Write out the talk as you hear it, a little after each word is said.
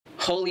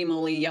Holy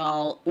moly,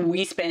 y'all.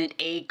 We spent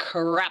a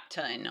crap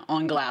ton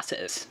on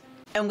glasses.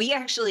 And we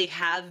actually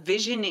have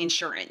vision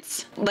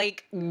insurance.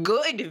 Like,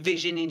 good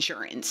vision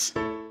insurance.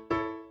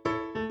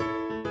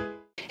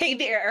 Hey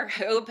there,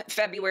 hope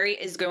February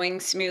is going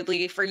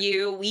smoothly for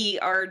you. We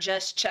are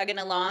just chugging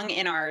along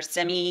in our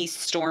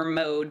semi-storm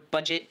mode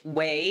budget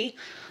way.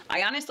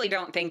 I honestly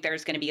don't think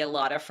there's going to be a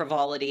lot of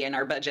frivolity in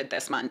our budget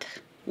this month,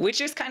 which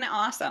is kind of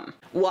awesome.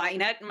 Why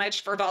not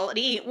much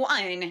frivolity?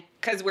 One,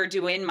 because we're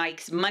doing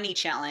Mike's money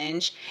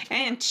challenge,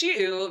 and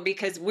two,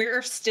 because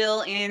we're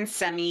still in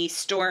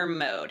semi-storm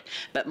mode,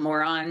 but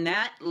more on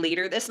that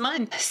later this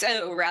month.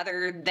 So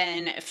rather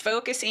than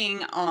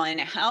focusing on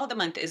how the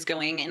month is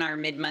going in our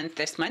mid-month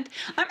this month,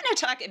 I'm going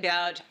to talk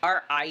about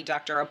our eye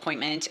doctor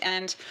appointment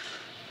and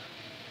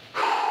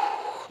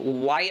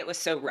why it was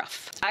so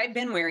rough. I've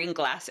been wearing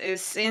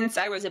glasses since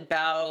I was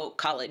about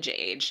college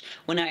age,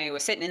 when I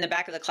was sitting in the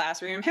back of the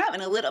classroom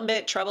having a little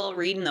bit trouble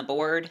reading the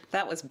board.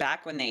 That was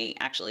back when they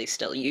actually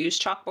still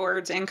used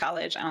chalkboards in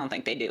college. I don't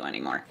think they do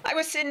anymore. I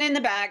was sitting in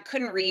the back,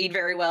 couldn't read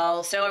very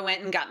well, so I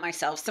went and got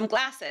myself some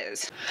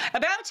glasses.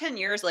 About 10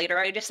 years later,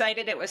 I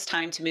decided it was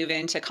time to move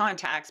into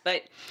contacts,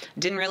 but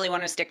didn't really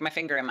want to stick my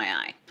finger in my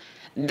eye.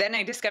 Then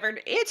I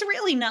discovered it's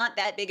really not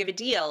that big of a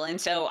deal, and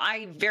so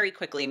I very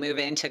quickly moved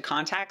into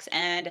contacts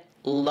and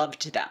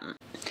loved them.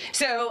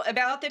 So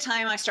about the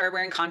time I started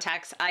wearing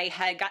contacts, I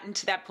had gotten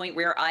to that point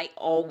where I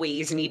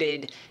always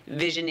needed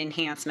vision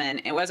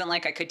enhancement. It wasn't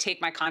like I could take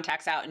my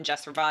contacts out and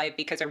just survive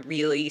because I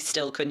really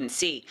still couldn't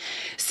see.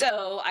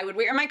 So I would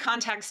wear my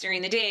contacts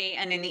during the day,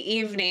 and in the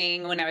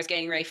evening when I was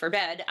getting ready for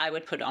bed, I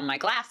would put on my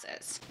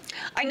glasses.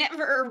 I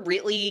never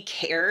really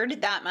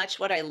cared that much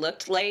what I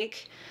looked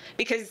like,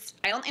 because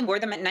I only wore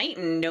them at night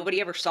and nobody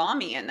ever saw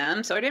me in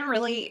them. So it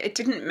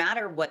didn't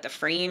matter what the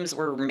frames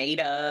were made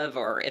of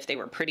or if they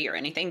were pretty or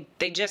anything.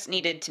 They just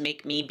needed to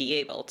make me be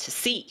able to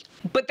see.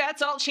 But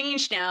that's all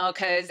changed now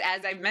because,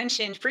 as I've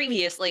mentioned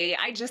previously,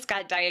 I just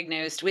got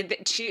diagnosed with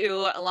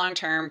 2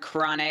 long-term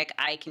chronic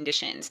eye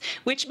conditions,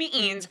 which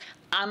means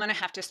I'm gonna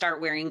have to start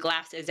wearing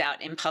glasses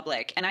out in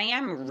public. And I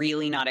am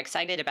really not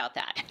excited about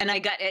that. And I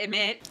gotta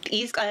admit,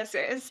 these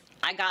glasses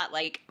I got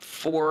like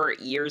 4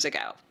 years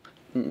ago.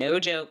 No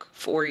joke,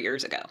 4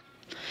 years ago.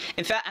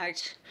 In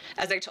fact,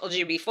 as I told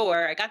you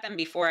before, I got them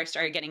before I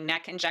started getting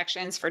neck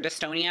injections for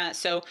dystonia.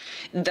 So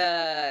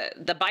the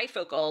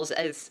bifocals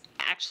is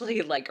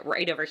actually like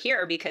right over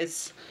here,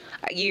 because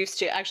I used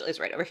to, actually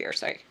it's right over here,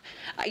 sorry.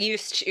 I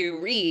used to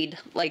read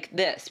like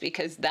this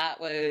because that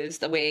was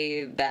the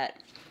way that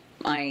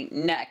my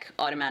neck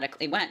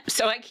automatically went.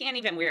 So I can't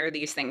even wear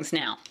these things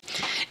now.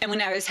 And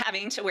when I was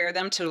having to wear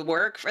them to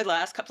work for the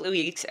last couple of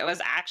weeks, it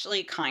was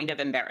actually kind of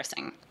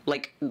embarrassing,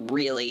 like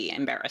really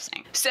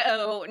embarrassing.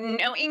 So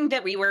knowing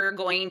that we were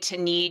going to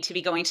need to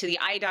be going to the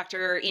eye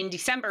doctor in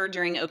December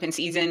during open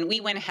season, we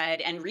went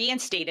ahead and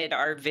reinstated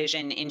our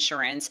vision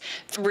insurance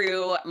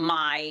through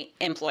my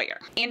employer.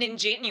 And in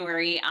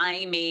January,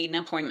 I made an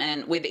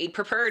appointment with a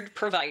preferred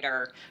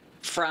provider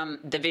from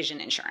the vision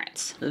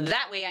insurance.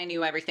 That way I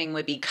knew everything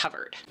would be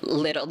covered.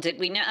 Little did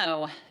we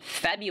know,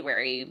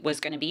 February was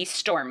going to be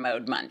storm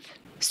mode month.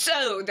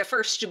 So the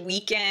first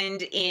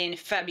weekend in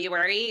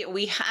February,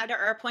 we had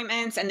our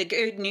appointments, and the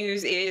good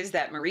news is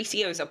that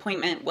Mauricio's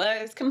appointment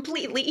was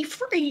completely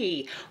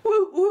free.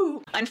 Woo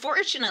woo.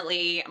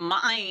 Unfortunately,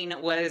 mine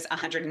was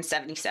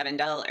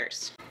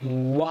 $177.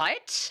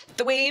 What?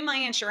 The way my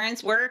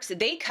insurance works,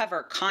 they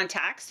cover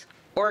contacts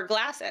or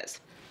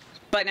glasses,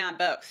 but not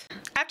both.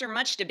 After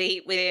much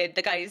debate with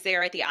the guys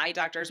there at the eye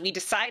doctors, we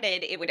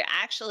decided it would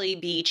actually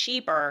be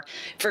cheaper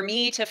for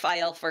me to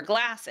file for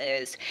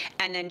glasses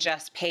and then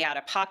just pay out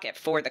of pocket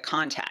for the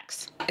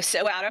contacts.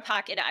 So out of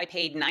pocket, I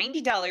paid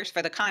 $90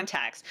 for the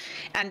contacts,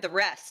 and the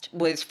rest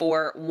was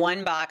for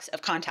 1 box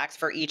of contacts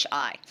for each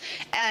eye.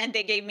 And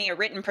they gave me a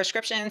written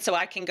prescription so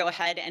I can go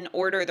ahead and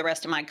order the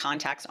rest of my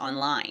contacts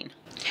online.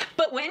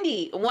 But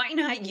Wendy, why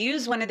not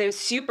use one of those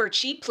super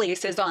cheap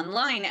places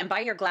online and buy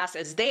your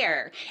glasses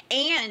there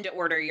and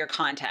order your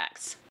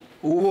contacts?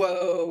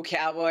 Whoa,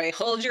 cowboy,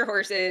 hold your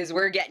horses,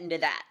 we're getting to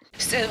that.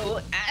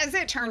 So as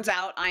it turns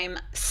out, I'm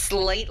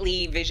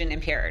slightly vision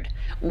impaired.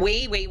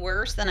 Way, way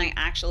worse than I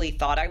actually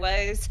thought I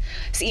was.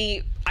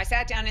 See, I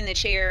sat down in the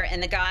chair,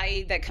 and the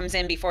guy that comes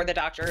in before the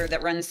doctor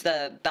that runs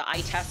the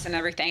eye tests and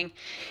everything,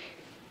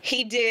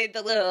 he did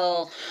the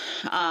little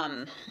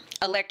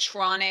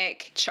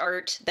electronic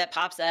chart that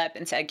pops up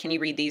and said, can you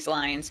read these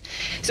lines?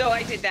 So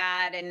I did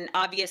that, and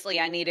obviously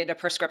I needed a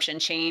prescription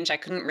change. I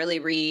couldn't really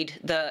read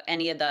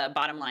any of the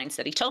bottom lines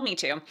that he told me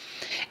to.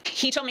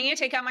 He told me to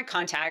take out my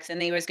contacts, and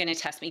he was going to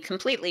test me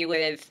completely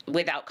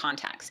without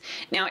contacts.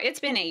 Now, it's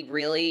been a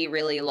really,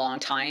 really long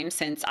time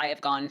since I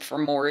have gone for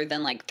more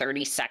than like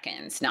 30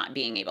 seconds not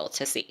being able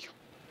to see.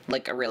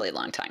 Like a really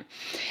long time.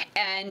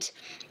 And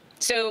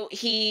so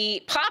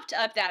he popped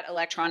up that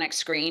electronic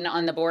screen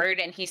on the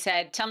board, and he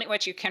said, tell me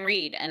what you can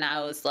read. And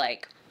I was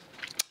like,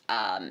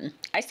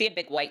 I see a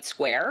big white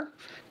square,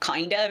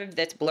 kind of,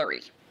 that's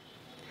blurry.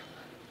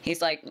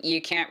 He's like,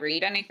 you can't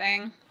read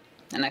anything?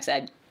 And I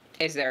said,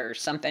 is there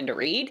something to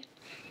read?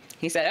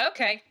 He said,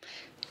 okay,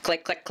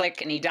 Click, click,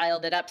 click, and he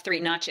dialed it up 3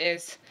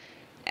 notches.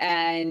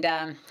 And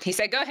he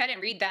said, go ahead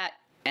and read that.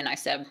 And I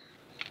said,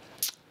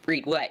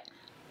 read what?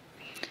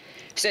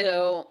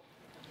 So,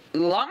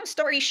 long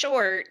story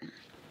short,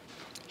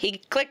 he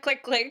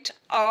clicked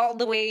all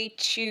the way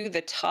to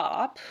the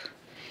top,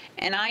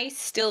 and I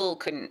still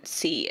couldn't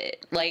see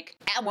it. Like,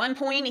 at one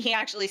point, he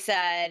actually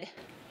said,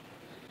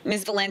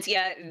 Ms.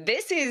 Valencia,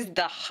 this is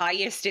the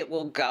highest it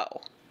will go.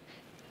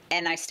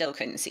 And I still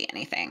couldn't see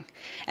anything.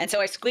 And so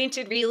I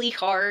squinted really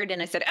hard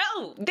and I said,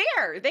 oh,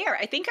 there,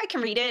 I think I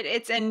can read it.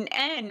 It's an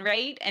N,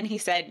 right? And he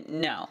said,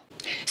 no.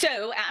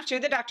 So after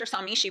the doctor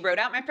saw me, she wrote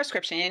out my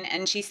prescription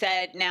and she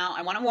said, now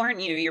I want to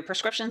warn you, your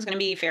prescription is going to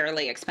be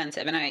fairly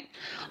expensive. And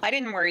I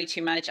didn't worry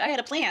too much. I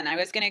had a plan. I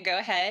was going to go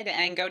ahead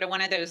and go to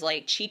one of those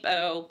like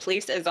cheapo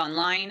places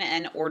online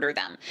and order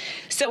them.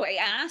 So I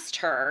asked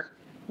her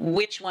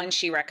which one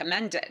she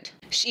recommended.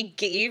 She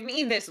gave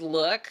me this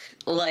look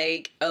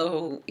like,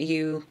 oh,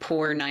 you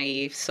poor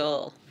naive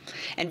soul.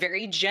 And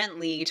very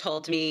gently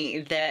told me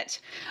that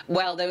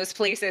while those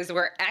places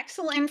were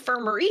excellent for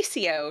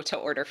Mauricio to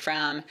order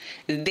from,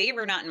 they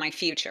were not in my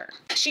future.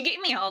 She gave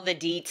me all the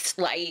deets,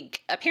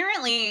 like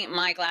apparently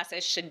my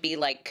glasses should be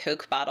like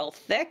Coke bottle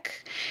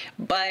thick,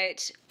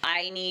 but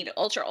I need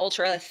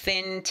ultra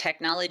thin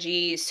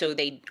technology so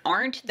they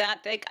aren't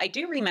that thick. I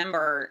do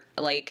remember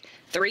like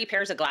 3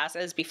 pairs of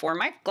glasses before.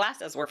 My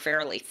glasses were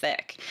fairly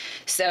thick.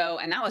 So,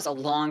 and that was a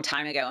long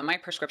time ago, and my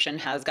prescription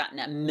has gotten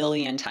a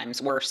million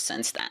times worse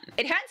since then.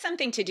 It had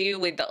something to do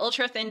with the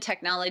ultra thin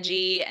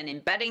technology and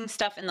embedding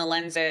stuff in the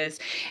lenses,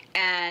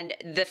 and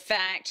the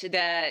fact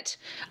that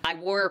I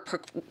wore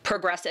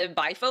progressive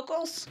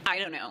bifocals. I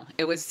don't know.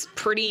 It was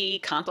pretty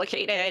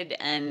complicated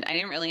and I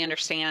didn't really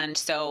understand.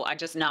 So I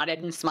just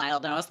nodded and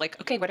smiled and I was like,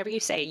 okay, whatever you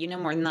say, you know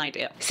more than I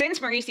do. Since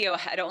Mauricio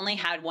had only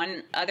had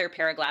 1 other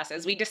pair of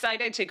glasses, we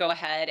decided to go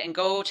ahead and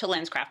go to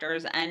Lens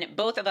Crafters and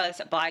both of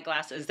us buy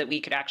glasses that we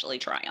could actually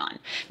try on.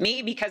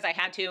 Me because I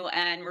had to,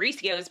 and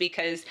Mauricio's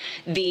because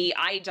the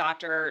eye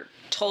doctor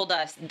told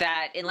us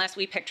that unless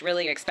we picked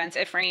really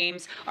expensive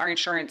frames, our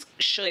insurance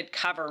should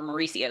cover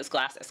Mauricio's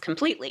glasses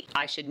completely.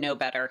 I should know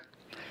better.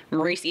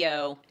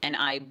 Mauricio and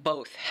I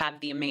both have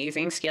the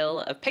amazing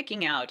skill of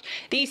picking out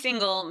the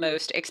single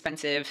most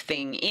expensive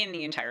thing in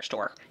the entire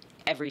store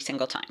every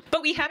single time.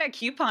 But we had a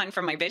coupon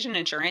from my vision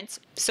insurance,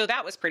 so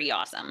that was pretty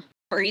awesome.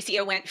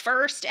 Mauricio went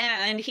first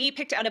and he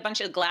picked out a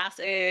bunch of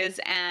glasses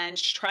and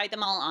tried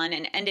them all on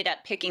and ended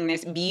up picking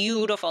this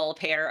beautiful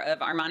pair of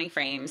Armani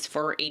frames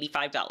for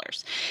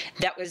 $85.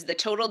 That was the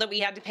total that we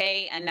had to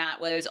pay, and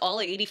that was all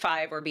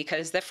 $85 were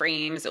because the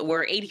frames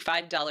were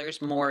 $85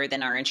 more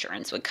than our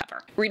insurance would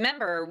cover.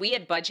 Remember, we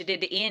had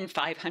budgeted in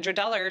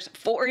 $500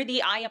 for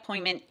the eye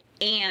appointment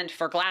and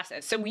for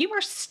glasses. So we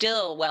were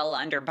still well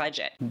under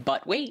budget.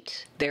 But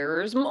wait,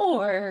 there's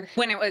more.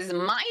 When it was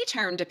my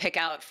turn to pick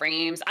out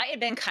frames, I had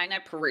been kind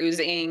of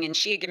perusing and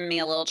she had given me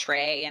a little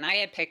tray and I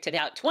had picked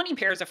out 20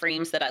 pairs of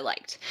frames that I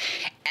liked.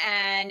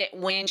 And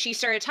when she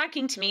started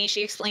talking to me,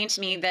 she explained to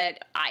me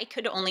that I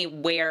could only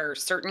wear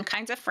certain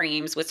kinds of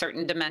frames with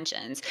certain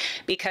dimensions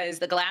because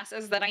the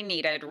glasses that I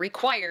needed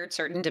required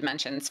certain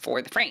dimensions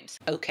for the frames.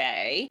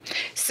 Okay,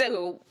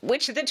 so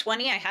which of the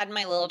 20 I had in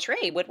my little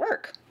tray would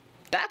work?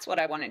 That's what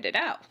I wanted to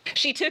know.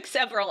 She took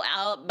several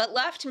out, but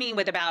left me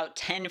with about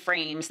 10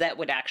 frames that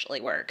would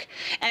actually work.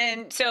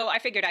 And so I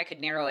figured I could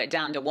narrow it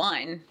down to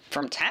 1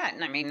 from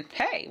 10. I mean,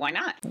 hey, why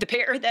not? The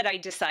pair that I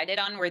decided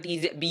on were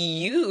these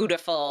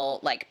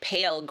beautiful, like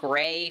pale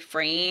gray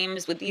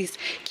frames with these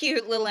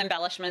cute little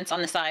embellishments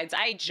on the sides.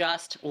 I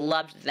just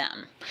loved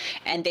them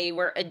and they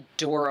were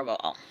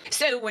adorable.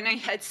 So when I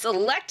had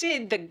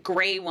selected the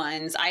gray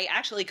ones, I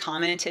actually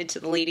commented to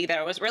the lady that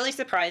I was really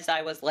surprised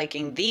I was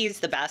liking these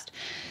the best,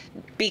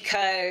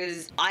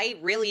 because I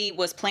really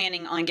was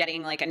planning on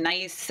getting like a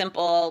nice,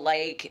 simple,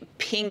 like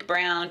pink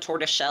brown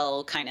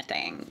tortoiseshell kind of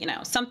thing. You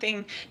know,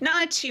 something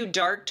not too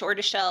dark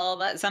tortoiseshell,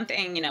 but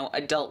something, you know,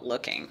 adult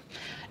looking,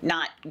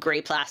 not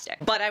gray plastic.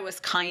 But I was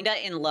kind of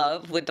in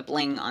love with the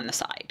bling on the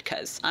side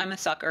because I'm a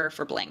sucker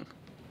for bling.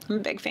 I'm a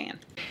big fan.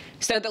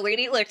 So the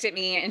lady looked at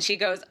me and she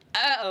goes,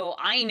 oh,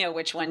 I know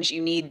which ones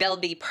you need. They'll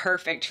be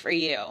perfect for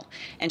you.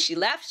 And she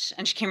left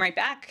and she came right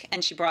back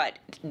and she brought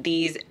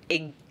these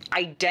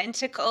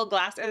identical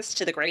glasses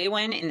to the gray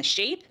one in the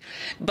shape,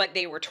 but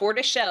they were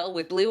tortoiseshell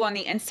with blue on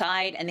the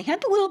inside and they had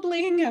the little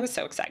bling. I was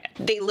so excited.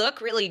 They look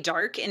really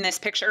dark in this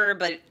picture,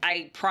 but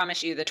I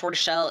promise you the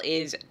tortoiseshell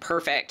is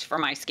perfect for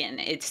my skin.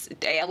 It's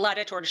a lot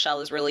of tortoiseshell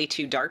is really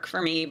too dark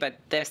for me, but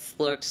this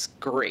looks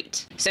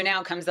great. So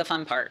now comes the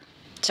fun part.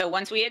 So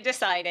once we had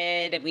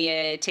decided, we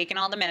had taken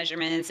all the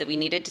measurements that we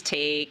needed to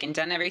take and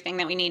done everything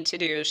that we needed to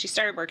do, she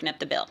started working up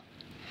the bill.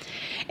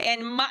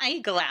 And my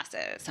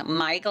glasses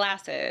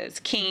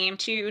came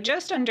to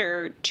just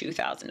under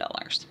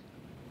 $2,000.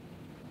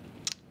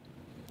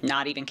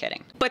 Not even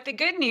kidding. But the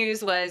good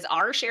news was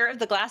our share of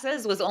the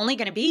glasses was only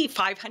going to be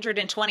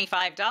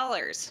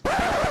 $525.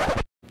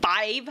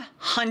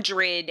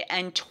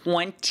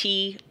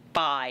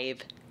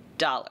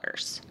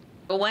 $525.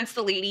 But once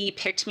the lady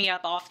picked me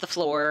up off the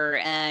floor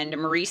and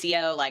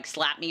Mauricio like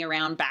slapped me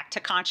around back to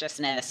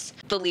consciousness,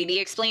 the lady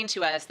explained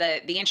to us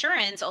that the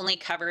insurance only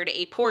covered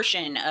a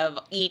portion of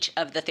each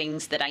of the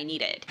things that I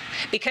needed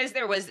because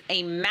there was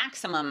a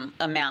maximum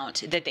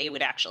amount that they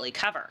would actually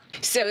cover.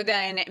 So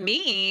then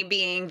me,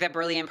 being the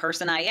brilliant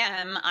person I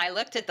am, I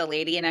looked at the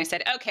lady and I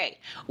said, okay,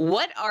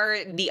 what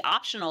are the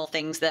optional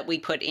things that we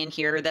put in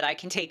here that I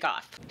can take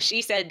off?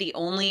 She said the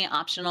only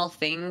optional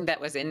thing that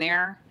was in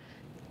there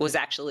was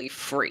actually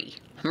free.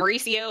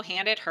 Mauricio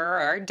handed her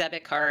our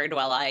debit card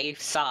while I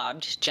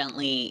sobbed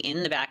gently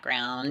in the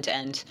background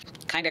and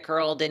kind of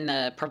curled in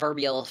the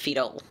proverbial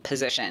fetal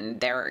position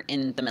there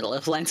in the middle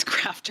of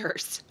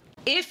LensCrafters.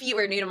 If you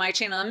are new to my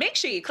channel, make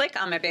sure you click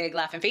on my big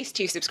laughing face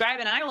to subscribe,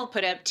 and I will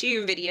put up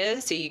 2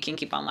 videos so you can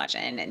keep on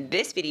watching. And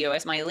this video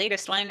is my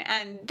latest one,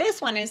 and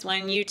this one is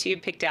one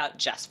YouTube picked out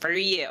just for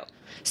you.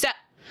 So,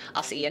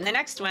 I'll see you in the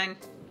next one.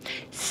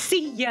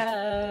 See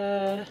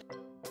ya!